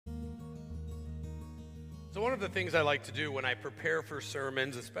So one of the things I like to do when I prepare for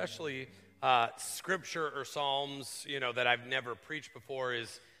sermons, especially scripture or psalms, that I've never preached before,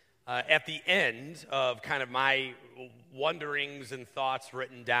 is at the end of kind of my wonderings and thoughts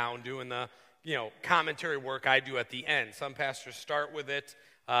written down, doing the commentary work I do at the end. Some pastors start with it,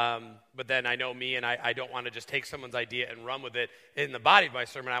 but then I know me, and I don't want to just take someone's idea and run with it in the body of my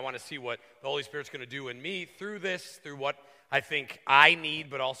sermon. I want to see what the Holy Spirit's going to do in me through this, through what I think I need,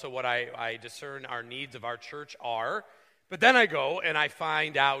 but also what I discern our needs of our church are. But then I go and I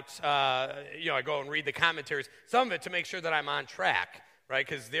find out, I go and read the commentaries, some of it to make sure that I'm on track, right?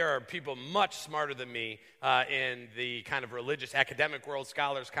 Because there are people much smarter than me in the kind of religious academic world,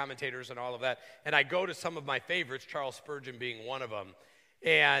 scholars, commentators, and all of that. And I go to some of my favorites, Charles Spurgeon being one of them.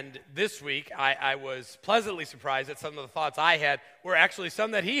 And this week, I was pleasantly surprised that some of the thoughts I had were actually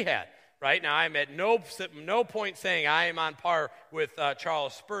some that he had. Right now, I'm at no point saying I am on par with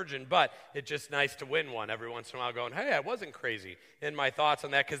Charles Spurgeon, but it's just nice to win one every once in a while going, hey, I wasn't crazy in my thoughts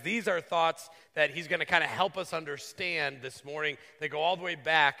on that, because these are thoughts that he's going to kind of help us understand this morning. They go all the way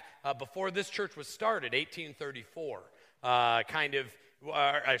back before this church was started, 1834, I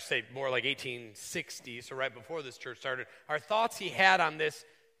should say more like 1860, so right before this church started, our thoughts he had on this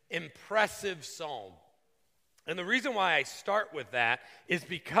impressive psalm. And the reason why I start with that is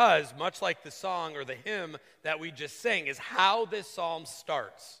because, much like the song or the hymn that we just sang, is how this psalm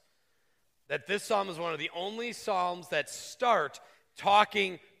starts. That this psalm is one of the only psalms that start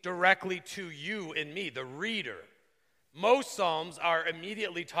talking directly to you and me, the reader. Most psalms are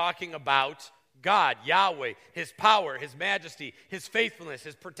immediately talking about God, Yahweh, His power, His majesty, His faithfulness,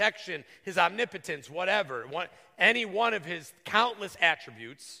 His protection, His omnipotence, whatever, any one of His countless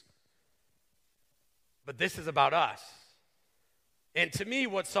attributes. But this is about us. And to me,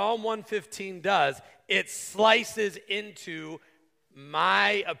 what Psalm 115 does, it slices into,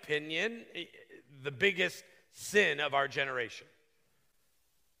 my opinion, the biggest sin of our generation.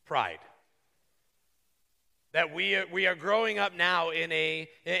 Pride. That we are growing up now and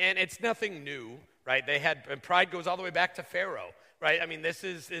it's nothing new, right? And pride goes all the way back to Pharaoh, right? I mean, this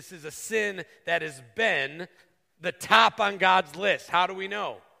is a sin that has been the top on God's list. How do we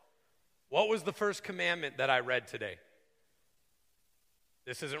know? What was the first commandment that I read today?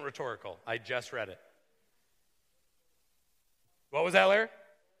 This isn't rhetorical. I just read it. What was that, Larry?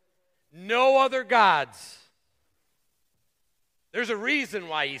 No other gods. There's a reason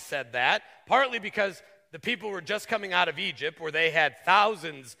why he said that, partly because the people were just coming out of Egypt where they had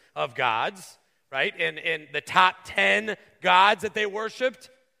thousands of gods, right? And the top 10 gods that they worshiped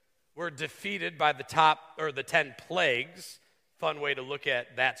were defeated by the 10 plagues. Fun way to look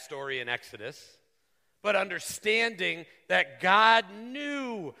at that story in Exodus. But understanding that God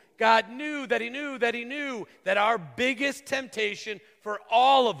knew that our biggest temptation for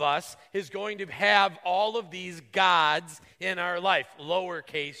all of us is going to have all of these gods in our life,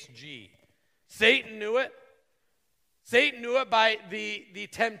 lowercase g. Satan knew it. Satan knew it by the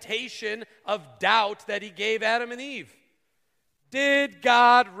temptation of doubt that he gave Adam and Eve. Did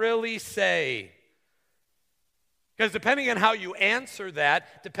God really say? Because depending on how you answer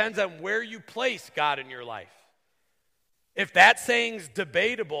that, depends on where you place God in your life. If that saying's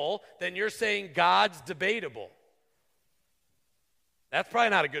debatable, then you're saying God's debatable. That's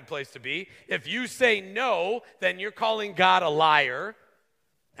probably not a good place to be. If you say no, then you're calling God a liar.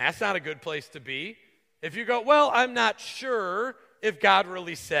 That's not a good place to be. If you go, well, I'm not sure if God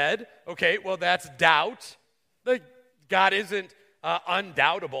really said, okay, well, that's doubt. God isn't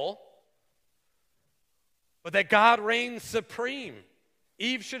undoubtable. But that God reigns supreme.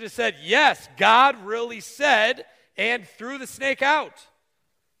 Eve should have said, yes, God really said, and threw the snake out.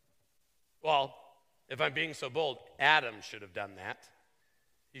 Well, if I'm being so bold, Adam should have done that.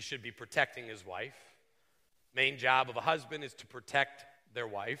 He should be protecting his wife. Main job of a husband is to protect their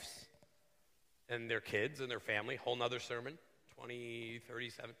wives and their kids and their family. Whole nother sermon,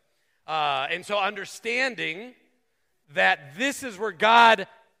 2037. And so understanding that this is where God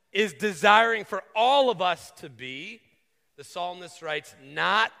is desiring for all of us to be, the psalmist writes,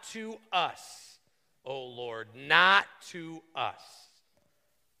 not to us, O Lord, not to us.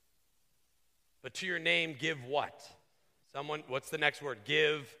 But to your name give what? What's the next word?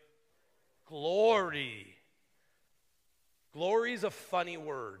 Give glory. Glory is a funny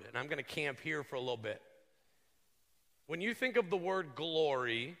word, and I'm going to camp here for a little bit. When you think of the word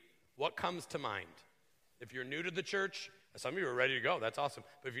glory, what comes to mind? If you're new to the church, some of you are ready to go. That's awesome.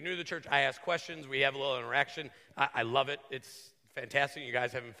 But if you're new to the church, I ask questions. We have a little interaction. I love it. It's fantastic. You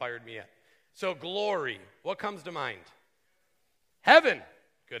guys haven't fired me yet. So glory, what comes to mind? Heaven.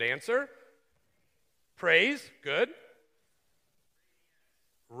 Good answer. Praise. Good.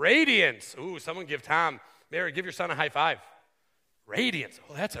 Radiance. Ooh, someone give Tom Mary, give your son a high five. Radiance.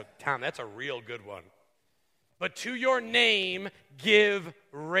 Oh, Tom, that's a real good one. But to your name give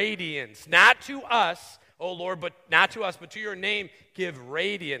radiance. Not to us, oh Lord, but not to us, but to your name give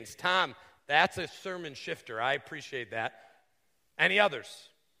radiance. Tom, that's a sermon shifter. I appreciate that. Any others?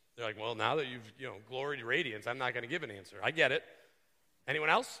 They're like, well, now that you've, glory to radiance, I'm not going to give an answer. I get it. Anyone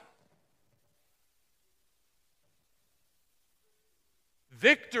else?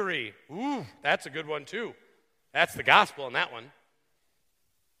 Victory. Ooh, that's a good one too. That's the gospel in that one.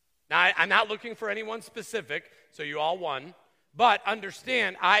 Now, I'm not looking for anyone specific, so you all won. But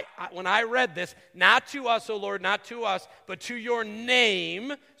understand, when I read this, not to us, O Lord, not to us, but to your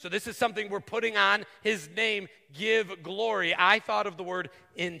name, so this is something we're putting on his name, give glory. I thought of the word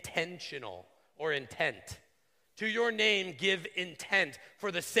intentional or intent. To your name, give intent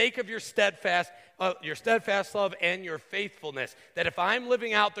for the sake of your steadfast love and your faithfulness. That if I'm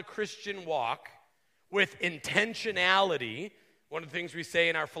living out the Christian walk with intentionality, one of the things we say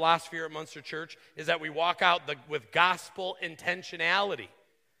in our philosophy here at Munster Church is that we walk out with gospel intentionality.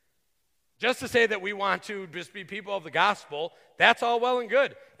 Just to say that we want to just be people of the gospel, that's all well and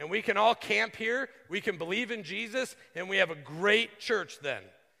good. And we can all camp here, we can believe in Jesus, and we have a great church then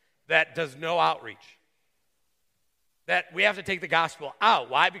that does no outreach. That we have to take the gospel out.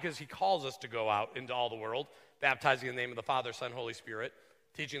 Why? Because he calls us to go out into all the world, baptizing in the name of the Father, Son, Holy Spirit,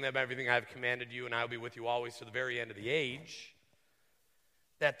 teaching them everything I have commanded you, and I will be with you always to the very end of the age.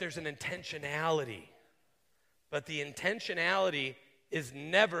 That there's an intentionality. But the intentionality is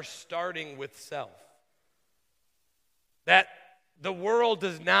never starting with self. That the world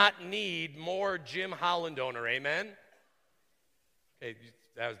does not need more Jim Hollendoner, amen? Okay,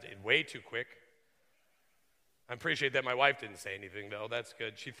 that was way too quick. I appreciate that my wife didn't say anything, though. That's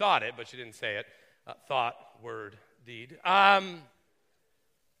good. She thought it, but she didn't say it. Thought, word, deed. The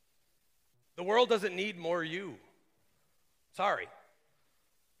world doesn't need more you. Sorry.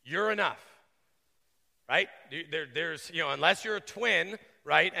 You're enough, right? There's, unless you're a twin,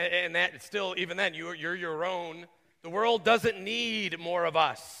 right? And that still, even then, you're your own. The world doesn't need more of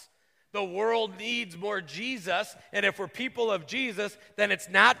us. The world needs more Jesus. And if we're people of Jesus, then it's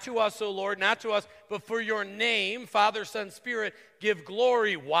not to us, O Lord, not to us, but for your name, Father, Son, Spirit, give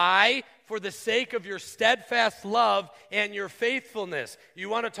glory. Why? For the sake of your steadfast love and your faithfulness. You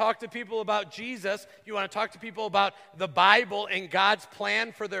want to talk to people about Jesus. You want to talk to people about the Bible and God's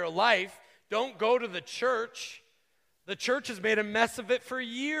plan for their life. Don't go to the church. The church has made a mess of it for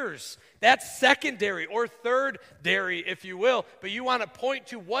years. That's secondary or third-dary, if you will. But you want to point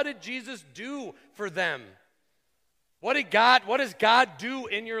to what did Jesus do for them? What does God do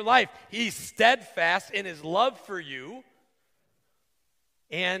in your life? He's steadfast in his love for you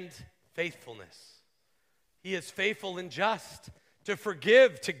and faithfulness. He is faithful and just to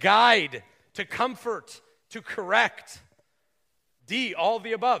forgive, to guide, to comfort, to correct. D, all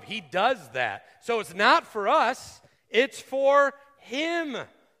the above. He does that. So it's not for us. It's for him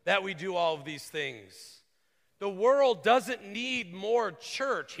that we do all of these things. The world doesn't need more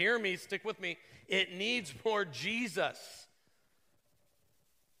church. Hear me, stick with me. It needs more Jesus.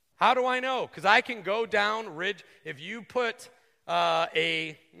 How do I know? Because I can go down Ridge. If you put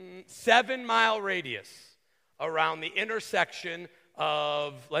a 7-mile radius around the intersection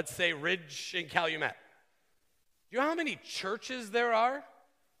of, let's say, Ridge and Calumet. Do you know how many churches there are?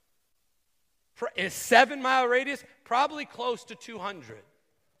 In a 7-mile radius, probably close to 200.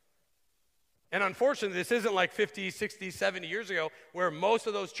 And unfortunately, this isn't like 50, 60, 70 years ago where most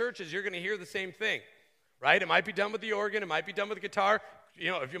of those churches, you're going to hear the same thing, right? It might be done with the organ. It might be done with the guitar.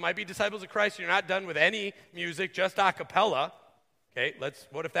 If you might be disciples of Christ, you're not done with any music, just a cappella. Okay,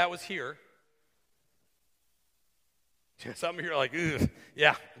 what if that was here? Some of you are like, ugh,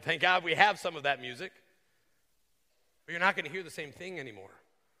 yeah, thank God we have some of that music. But you're not going to hear the same thing anymore.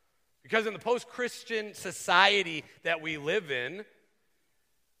 Because in the post-Christian society that we live in,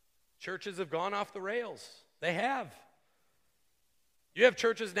 churches have gone off the rails. They have. You have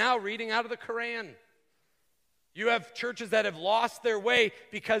churches now reading out of the Quran. You have churches that have lost their way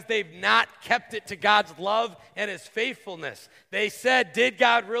because they've not kept it to God's love and his faithfulness. They said, did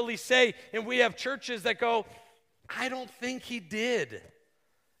God really say? And we have churches that go, I don't think he did.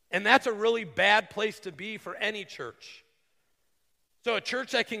 And that's a really bad place to be for any church. So a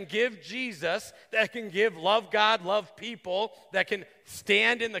church that can give Jesus, that can love God, love people, that can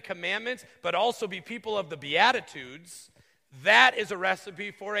stand in the commandments, but also be people of the Beatitudes, that is a recipe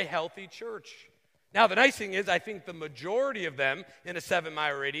for a healthy church. Now, the nice thing is, I think the majority of them in a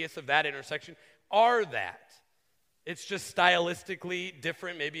 7-mile radius of that intersection are that. It's just stylistically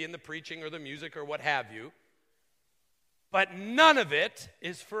different, maybe in the preaching or the music or what have you. But none of it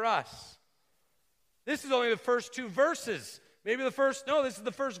is for us. This is only the first two verses. This is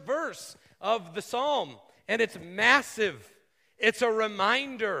the first verse of the psalm. And it's massive. It's a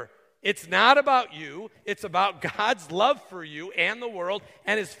reminder. It's not about you. It's about God's love for you and the world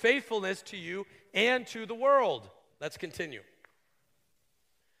and his faithfulness to you and to the world. Let's continue.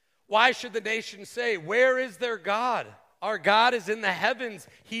 Why should the nations say, where is their God? Our God is in the heavens.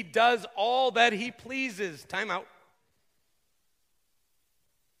 He does all that he pleases. Time out.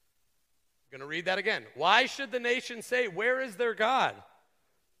 I'm going to read that again. Why should the nations say, where is their God?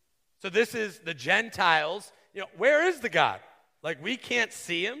 So this is the Gentiles. Where is the God? Like, we can't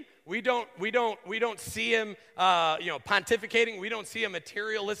see him. We don't see him, pontificating. We don't see a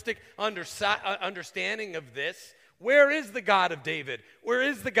materialistic understanding of this. Where is the God of David? Where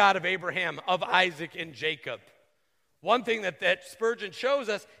is the God of Abraham, of Isaac, and Jacob? One thing that Spurgeon shows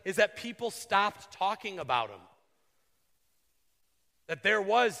us is that people stopped talking about him. That there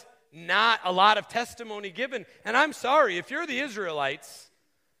was not a lot of testimony given. And I'm sorry, if you're the Israelites,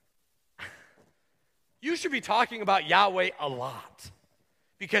 you should be talking about Yahweh a lot.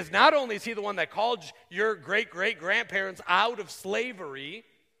 Because not only is he the one that called your great-great-grandparents out of slavery,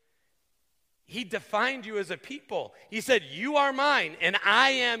 he defined you as a people. He said, you are mine and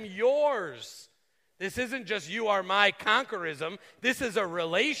I am yours. This isn't just you are my conquerism. This is a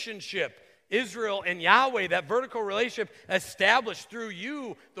relationship. Israel and Yahweh, that vertical relationship established through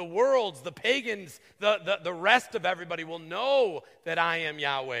you, the worlds, the pagans, the rest of everybody will know that I am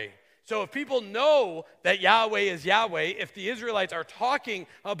Yahweh. So if people know that Yahweh is Yahweh, if the Israelites are talking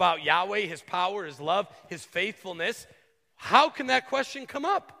about Yahweh, his power, his love, his faithfulness, how can that question come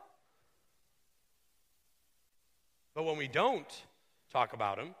up? But when we don't talk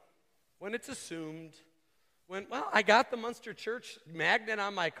about him, when it's assumed, I got the Munster Church magnet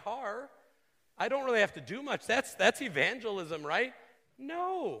on my car, I don't really have to do much. That's evangelism, right?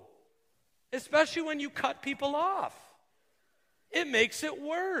 No. Especially when you cut people off. It makes it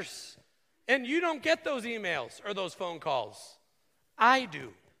worse. And you don't get those emails or those phone calls. I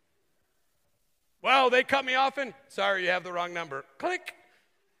do. Well, they cut me off and, sorry, you have the wrong number. Click.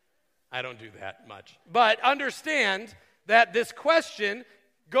 I don't do that much. But understand that this question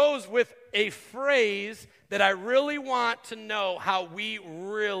goes with a phrase that I really want to know how we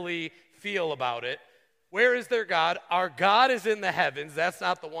really feel about it. Where is their God? Our God is in the heavens. That's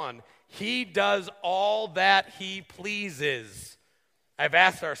not the one. He does all that he pleases. I've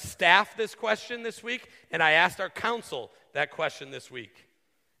asked our staff this question this week, and I asked our council that question this week.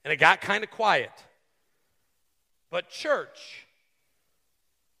 And it got kind of quiet. But church,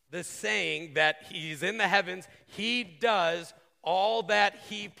 this saying that he's in the heavens, he does all that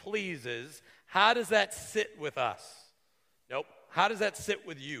he pleases, how does that sit with us? Nope. How does that sit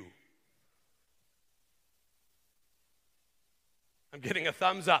with you? I'm getting a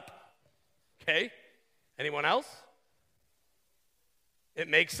thumbs up. Okay? Anyone else? It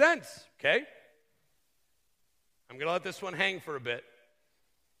makes sense, okay? I'm going to let this one hang for a bit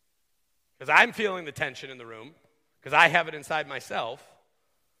because I'm feeling the tension in the room because I have it inside myself.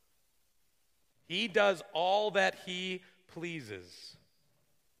 He does all that he pleases.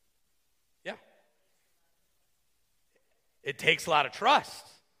 Yeah. It takes a lot of trust.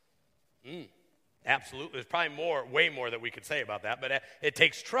 Absolutely. There's probably way more that we could say about that, but it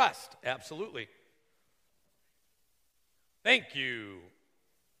takes trust. Absolutely. Thank you.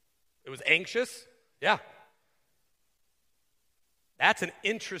 It was anxious? Yeah. That's an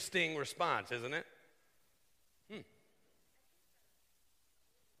interesting response, isn't it?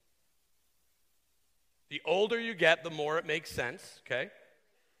 The older you get, the more it makes sense, okay?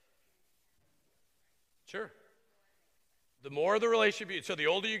 Sure. The more the relationship, so the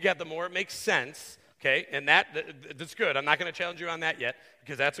older you get, the more it makes sense, okay? And that's good. I'm not going to challenge you on that yet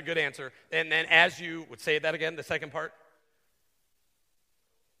because that's a good answer. And then as you would say that again, the second part.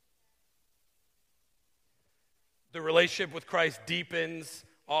 The relationship with Christ deepens,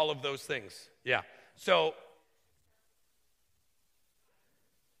 all of those things. Yeah. So,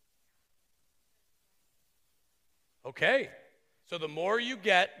 okay. So the more you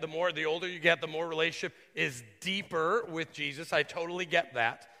get, the older you get, the more relationship is deeper with Jesus. I totally get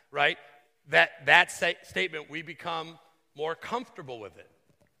that, right? That statement, we become more comfortable with it.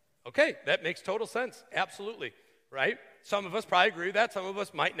 Okay, that makes total sense. Absolutely, right? Some of us probably agree with that. Some of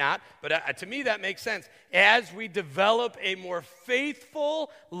us might not. But to me, that makes sense. As we develop a more faithful,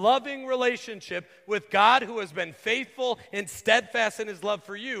 loving relationship with God who has been faithful and steadfast in his love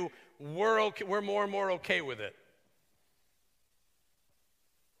for you, we're more and more okay with it.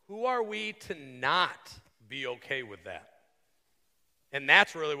 Who are we to not be okay with that? And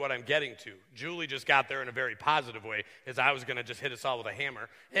that's really what I'm getting to. Julie just got there in a very positive way, as I was going to just hit us all with a hammer.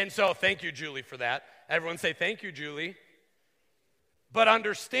 And so thank you, Julie, for that. Everyone say, thank you, Julie. But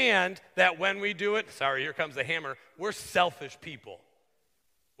understand that when we do it, sorry, here comes the hammer, we're selfish people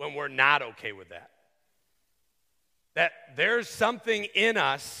when we're not okay with that. That there's something in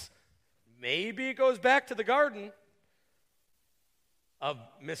us, maybe it goes back to the garden, of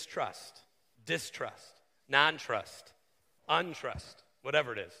mistrust, distrust, non-trust, untrust,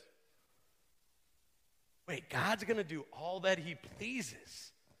 whatever it is. Wait, God's going to do all that he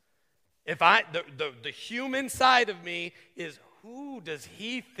pleases. If the human side of me is, who does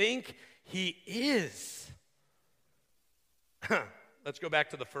he think he is? Let's go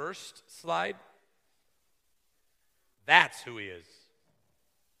back to the first slide. That's who he is.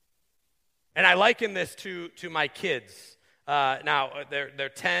 And I liken this to my kids. Now, they're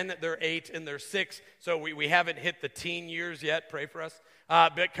 10, they're 8, and they're 6, so we haven't hit the teen years yet. Pray for us.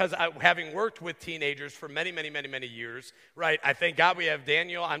 Because having worked with teenagers for many, many, many, many years, right, I thank God we have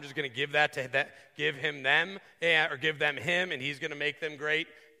Daniel. I'm just going to give give him them, or give them him, and he's going to make them great.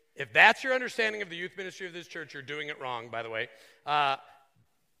 If that's your understanding of the youth ministry of this church, you're doing it wrong, by the way. But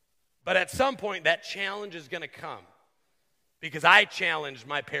at some point, that challenge is going to come, because I challenged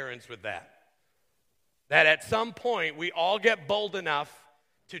my parents with that. That at some point, we all get bold enough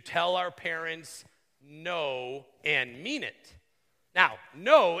to tell our parents no and mean it. Now,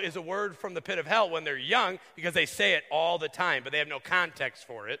 no is a word from the pit of hell when they're young because they say it all the time, but they have no context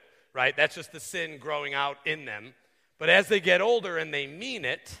for it, right? That's just the sin growing out in them. But as they get older and they mean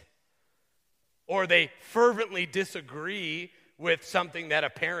it, or they fervently disagree with something that a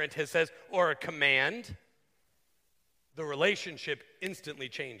parent has said or a command, the relationship instantly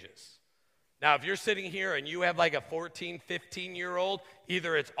changes. Now, if you're sitting here and you have like a 14, 15-year-old,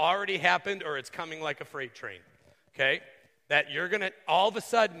 either it's already happened or it's coming like a freight train, okay? That you're going to, all of a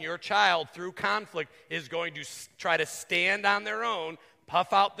sudden, your child, through conflict, is going to try to stand on their own,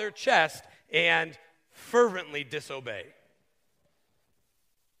 puff out their chest, and fervently disobey.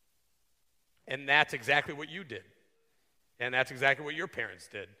 And that's exactly what you did. And that's exactly what your parents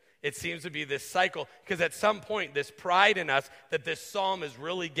did. It seems to be this cycle, because at some point, this pride in us that this psalm is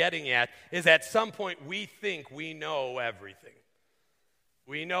really getting at is at some point we think we know everything.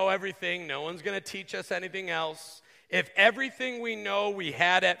 We know everything. No one's going to teach us anything else. If everything we know we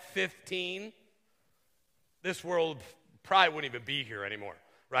had at 15, this world probably wouldn't even be here anymore,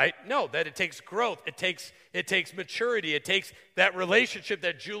 right? No, that it takes growth. It takes maturity. It takes that relationship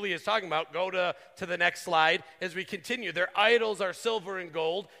that Julie is talking about. Go to the next slide as we continue. Their idols are silver and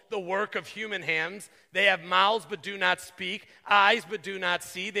gold, the work of human hands. They have mouths but do not speak, eyes but do not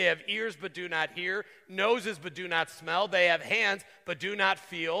see. They have ears but do not hear, noses but do not smell. They have hands but do not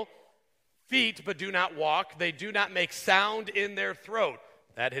feel, feet but do not walk. They do not make sound in their throat.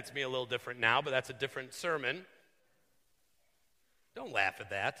 That hits me a little different now, but that's a different sermon. Don't laugh at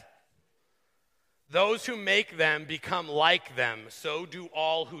that. Those who make them become like them, so do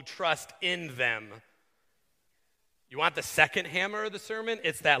all who trust in them. You want the second hammer of the sermon?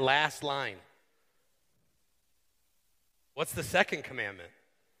 It's that last line. What's the second commandment?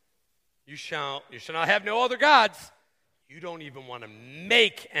 You shall not have no other gods. You don't even want to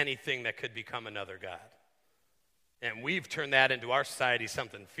make anything that could become another god. And we've turned that into our society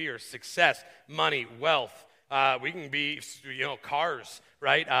something fierce. Success, money, wealth. We can be, cars,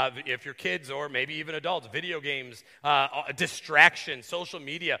 right? If you're kids or maybe even adults, video games, distraction, social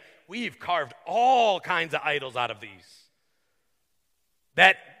media. We've carved all kinds of idols out of these.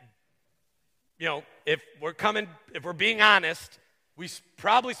 That, if we're being honest, we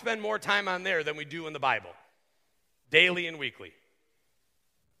probably spend more time on there than we do in the Bible, daily and weekly.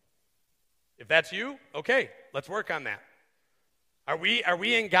 If that's you, okay, let's work on that. Are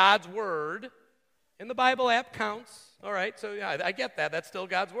we in God's Word? And the Bible app counts. All right, so yeah, I get that. That's still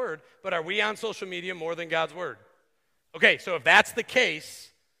God's Word. But are we on social media more than God's Word? Okay, so if that's the case,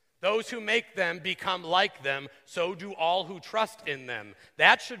 those who make them become like them, so do all who trust in them.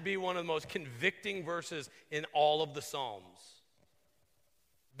 That should be one of the most convicting verses in all of the Psalms.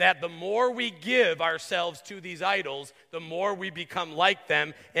 That the more we give ourselves to these idols, the more we become like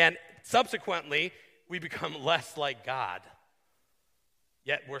them, and subsequently, we become less like God.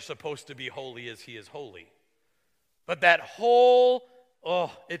 Yet we're supposed to be holy as he is holy. But that whole,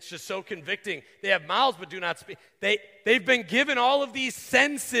 it's just so convicting. They have mouths but do not speak. They've been given all of these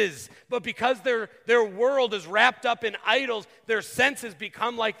senses, but because their world is wrapped up in idols, their senses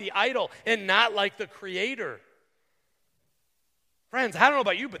become like the idol and not like the Creator. Friends, I don't know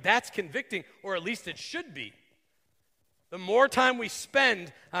about you, but that's convicting, or at least it should be. The more time we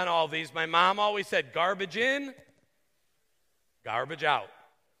spend on all these, my mom always said, garbage in, Garbage out.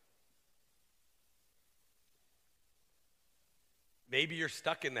 Maybe you're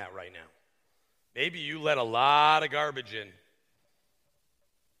stuck in that right now. Maybe you let a lot of garbage in.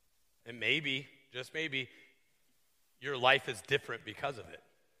 And maybe, just maybe, your life is different because of it.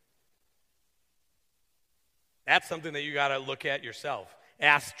 That's something that you got to look at yourself.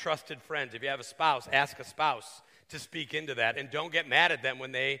 Ask trusted friends. If you have a spouse, ask a spouse to speak into that. And don't get mad at them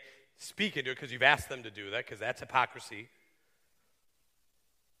when they speak into it because you've asked them to do that, because that's hypocrisy.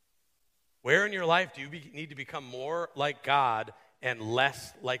 Where in your life do you need to become more like God and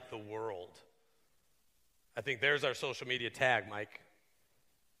less like the world? I think there's our social media tag, Mike.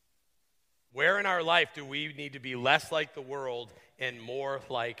 Where in our life do we need to be less like the world and more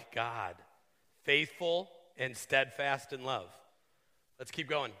like God? Faithful and steadfast in love. Let's keep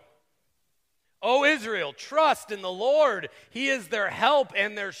going. O Israel, trust in the Lord. He is their help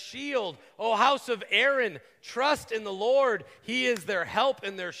and their shield. O house of Aaron, trust in the Lord. He is their help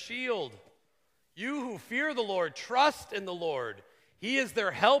and their shield. You who fear the Lord, trust in the Lord. He is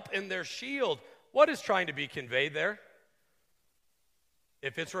their help and their shield. What is trying to be conveyed there?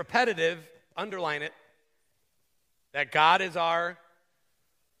 If it's repetitive, underline it. That God is our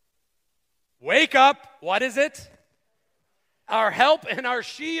wake up. What is it? Our help and our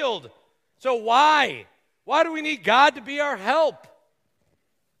shield. So why? Why do we need God to be our help?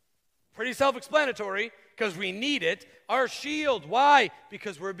 Pretty self-explanatory, because we need it. Our shield. Why?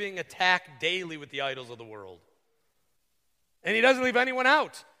 Because we're being attacked daily with the idols of the world. And he doesn't leave anyone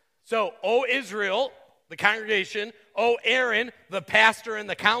out. So, O Israel, the congregation, O Aaron, the pastor and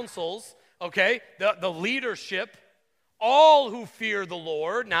the councils, okay, the leadership, all who fear the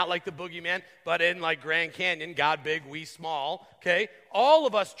Lord, not like the boogeyman, but in like Grand Canyon, God big, we small, okay? All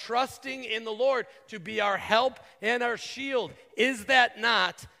of us trusting in the Lord to be our help and our shield. Is that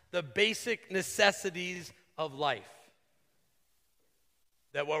not the basic necessities of life?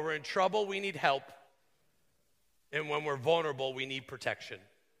 That when we're in trouble, we need help. And when we're vulnerable, we need protection.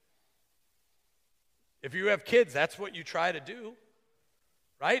 If you have kids, that's what you try to do.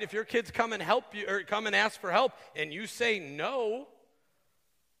 Right? If your kids come and help you or come and ask for help and you say no,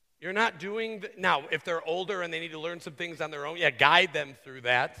 you're not doing now, if they're older and they need to learn some things on their own, guide them through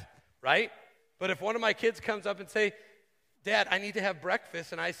that, right? But if one of my kids comes up and say, Dad, I need to have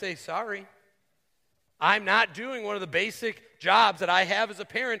breakfast, and I say, sorry, I'm not doing one of the basic jobs that I have as a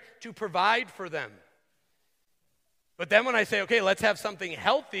parent to provide for them. But then when I say, okay, let's have something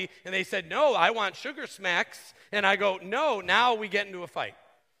healthy, and they said, no, I want sugar smacks, and I go, no, now we get into a fight.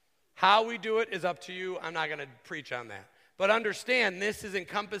 How we do it is up to you. I'm not going to preach on that. But understand, this is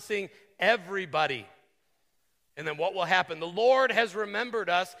encompassing everybody. And then what will happen? The Lord has remembered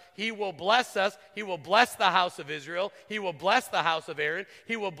us. He will bless us. He will bless the house of Israel. He will bless the house of Aaron.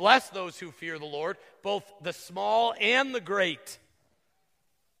 He will bless those who fear the Lord, both the small and the great.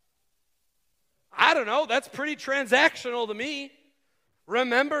 I don't know. That's pretty transactional to me.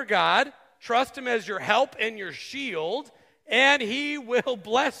 Remember God. Trust Him as your help and your shield, and He will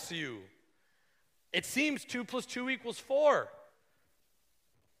bless you. It seems 2 + 2 = 4.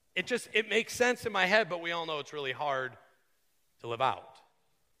 It makes sense in my head, but we all know it's really hard to live out.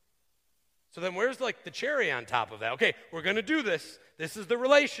 So then where's like the cherry on top of that? Okay, we're going to do this. This is the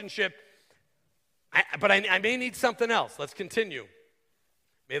relationship. But I may need something else. Let's continue.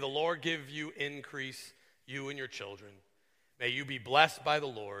 May the Lord give you increase, you and your children. May you be blessed by the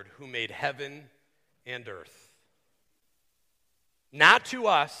Lord who made heaven and earth. Not to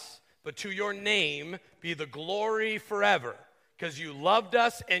us, but to your name be the glory forever, because you loved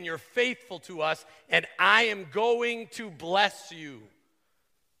us and you're faithful to us, and I am going to bless you.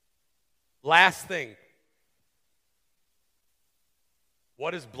 Last thing.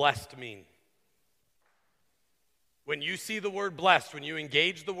 What does blessed mean? When you see the word blessed, when you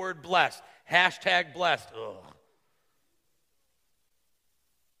engage the word blessed, #blessed,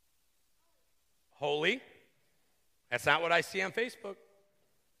 holy. That's not what I see on Facebook.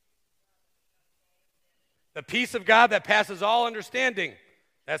 The peace of God that passes all understanding.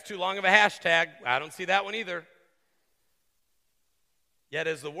 That's too long of a hashtag. I don't see that one either. Yet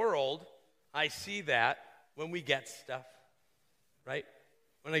as the world, I see that when we get stuff, right?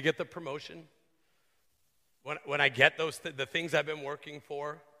 When I get the promotion, when I get the things I've been working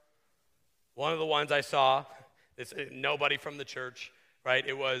for. One of the ones I saw, nobody from the church, right?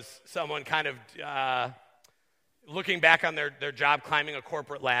 It was someone kind of looking back on their job climbing a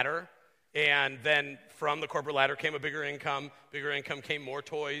corporate ladder, and then from the corporate ladder came a bigger income came more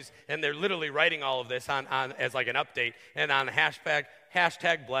toys, and they're literally writing all of this on as like an update, and on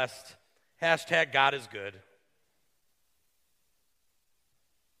hashtag blessed, hashtag God is good.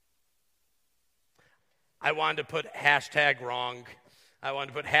 I wanted to put hashtag wrong. I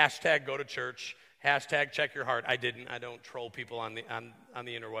wanted to put hashtag go to church, hashtag check your heart. I didn't. I don't troll people on the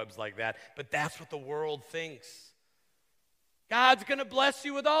interwebs like that. But that's what the world thinks. God's going to bless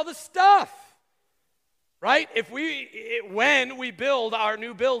you with all the stuff. Right? When we build our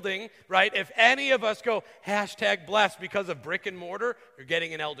new building, right, if any of us go hashtag blessed because of brick and mortar, you're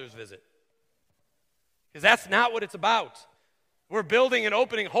getting an elder's visit. Because that's not what it's about. We're building and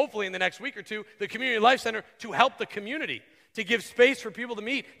opening, hopefully in the next week or two, the Community Life Center to help the community, to give space for people to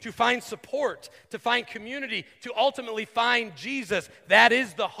meet, to find support, to find community, to ultimately find Jesus. That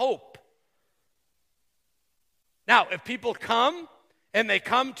is the hope. Now, if people come, and they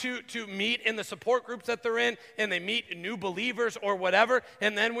come to meet in the support groups that they're in, and they meet new believers or whatever,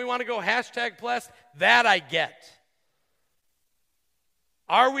 and then we want to go hashtag blessed, that I get.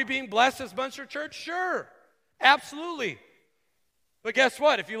 Are we being blessed as Munster Church? Sure, absolutely. But guess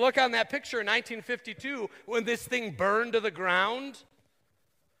what? If you look on that picture in 1952, when this thing burned to the ground,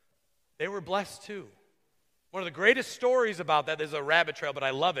 they were blessed too. One of the greatest stories about that is a rabbit trail, but I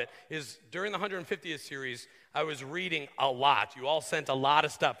love it, is during the 150th series, I was reading a lot. You all sent a lot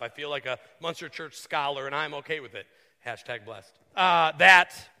of stuff. I feel like a Munster Church scholar, and I'm okay with it. Hashtag blessed.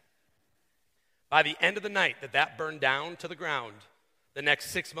 That by the end of the night that burned down to the ground, the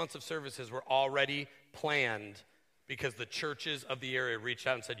next 6 months of services were already planned because the churches of the area reached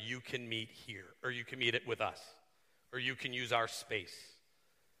out and said, you can meet here, or you can meet it with us, or you can use our space.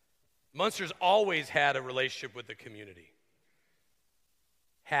 Munster's always had a relationship with the community.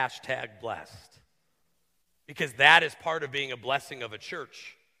 Hashtag blessed. Because that is part of being a blessing of a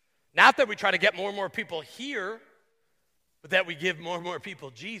church. Not that we try to get more and more people here, but that we give more and more people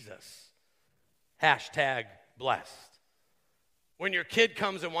Jesus. Hashtag blessed. When your kid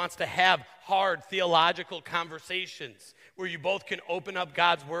comes and wants to have hard theological conversations where you both can open up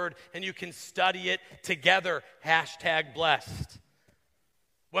God's word and you can study it together, hashtag blessed.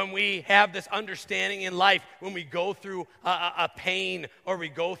 When we have this understanding in life, when we go through a pain or we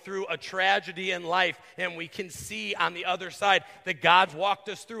go through a tragedy in life and we can see on the other side that God's walked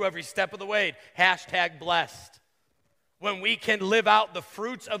us through every step of the way, hashtag blessed. When we can live out the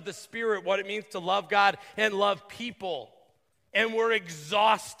fruits of the Spirit, what it means to love God and love people, and we're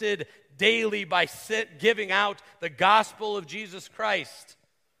exhausted daily by giving out the gospel of Jesus Christ,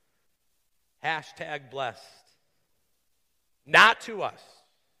 hashtag blessed. Not to us.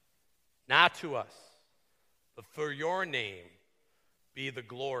 Not to us, but for your name be the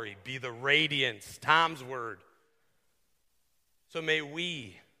glory, be the radiance, Tom's word. So may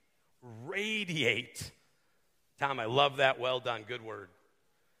we radiate. Tom, I love that. Well done. Good word.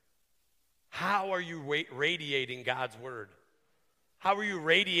 How are you radiating God's word? How are you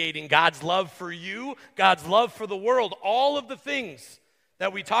radiating God's love for you, God's love for the world? All of the things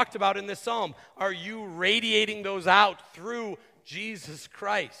that we talked about in this psalm, are you radiating those out through Jesus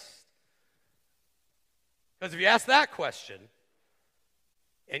Christ? Because if you ask that question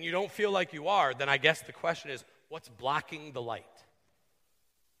and you don't feel like you are, then I guess the question is, what's blocking the light?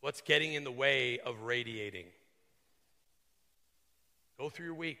 What's getting in the way of radiating? Go through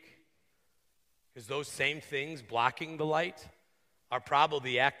your week. Because those same things blocking the light are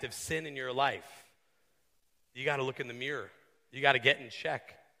probably the active sin in your life. You got to look in the mirror. You got to get in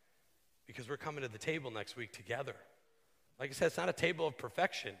check. Because we're coming to the table next week together. Like I said, it's not a table of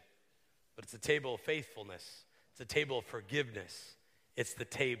perfection. But it's a table of faithfulness. It's a table of forgiveness. It's the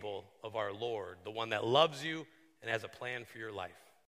table of our Lord, the one that loves you and has a plan for your life.